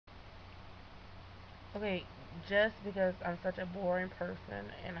Okay, just because I'm such a boring person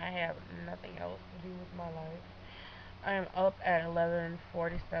and I have nothing else to do with my life, I am up at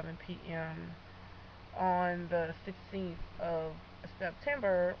 11:47 p.m. on the 16th of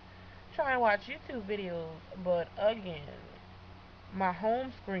September trying to watch YouTube videos, but again, my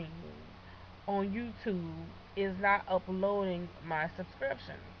home screen on YouTube is not uploading my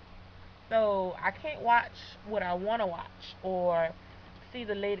subscriptions. So I can't watch what I want to watch or see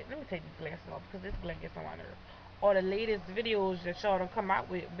the latest. Let me take these glasses off because this black gets on my nerves. Or the latest videos that y'all don't come out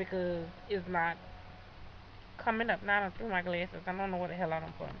with because it's not coming up. Now I done threw my glasses. I don't know what the hell I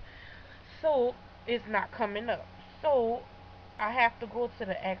done put 'em. So it's not coming up. So I have to go to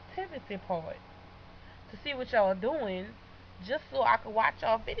the activity part to see what y'all are doing just so I can watch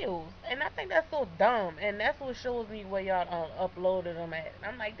y'all videos. And I think that's so dumb. And that's what shows me where y'all uploaded them at. And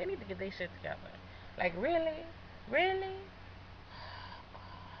I'm like, they need to get their shit together. Like, really? Really?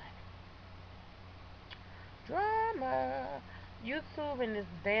 Drama. YouTube and this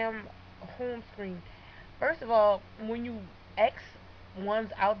damn home screen. First of all, when you X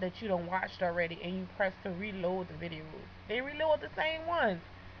ones out that you don't watched already and you press to reload the videos, they reload the same ones.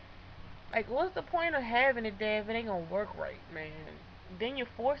 Like, what's the point of having it there if it ain't gonna work right, man? Then you're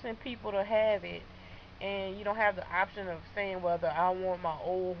forcing people to have it, and you don't have the option of saying whether I want my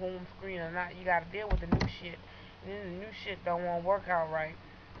old home screen or not. You gotta deal with the new shit. And then the new shit don't want to work out right.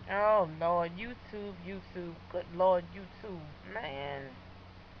 Oh Lord, YouTube, YouTube, good Lord, YouTube, man.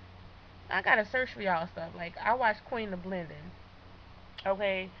 I gotta search for y'all stuff. Like, I watched Queen of Blending.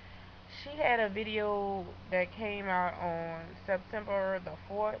 Okay, she had a video that came out on September the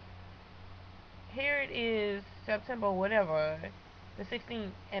 4th. Here it is, September whatever, the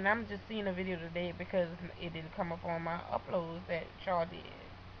 16th, and I'm just seeing a video today because it didn't come up on my uploads that y'all did.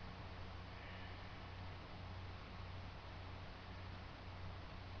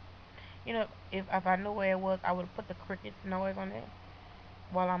 You know, if I knew where it was, I would have put the crickets noise on it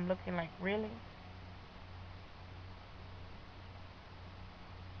while I'm looking like, really?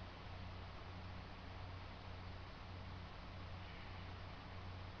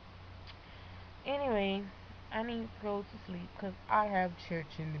 Anyway, I need to go to sleep because I have church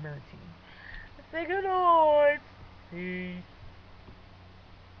in the morning. Say good night. Peace.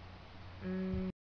 Mm.